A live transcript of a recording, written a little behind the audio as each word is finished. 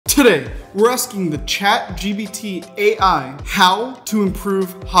Today, we're asking the ChatGPT AI how to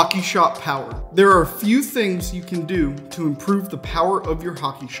improve hockey shot power. There are a few things you can do to improve the power of your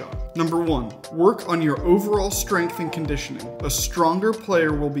hockey shot. Number 1, work on your overall strength and conditioning. A stronger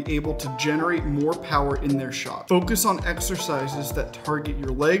player will be able to generate more power in their shot. Focus on exercises that target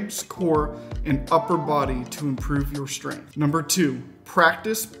your legs, core, and upper body to improve your strength. Number 2,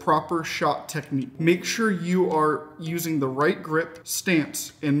 practice proper shot technique. Make sure you are using the right grip,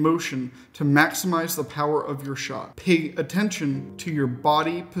 stance, and motion to maximize the power of your shot. Pay attention to your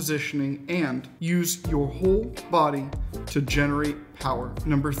body positioning and use your whole body to generate power.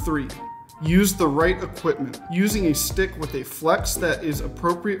 Number 3, use the right equipment. Using a stick with a flex that is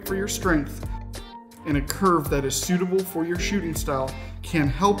appropriate for your strength and a curve that is suitable for your shooting style can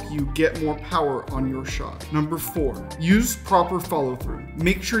help you get more power on your shot. Number 4, use proper follow through.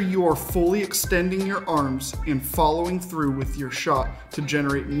 Make sure you are fully extending your arms and following through with your shot to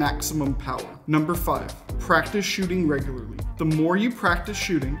generate maximum power. Number 5, practice shooting regularly. The more you practice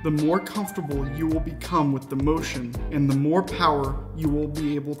shooting, the more comfortable you will become with the motion and the more power you will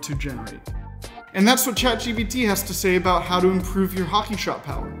be able to generate. And that's what ChatGPT has to say about how to improve your hockey shot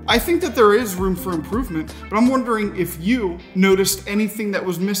power. I think that there is room for improvement, but I'm wondering if you noticed anything that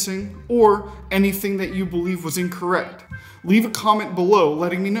was missing or anything that you believe was incorrect. Leave a comment below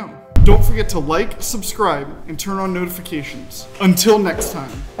letting me know. Don't forget to like, subscribe, and turn on notifications. Until next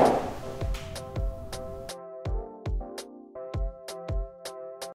time.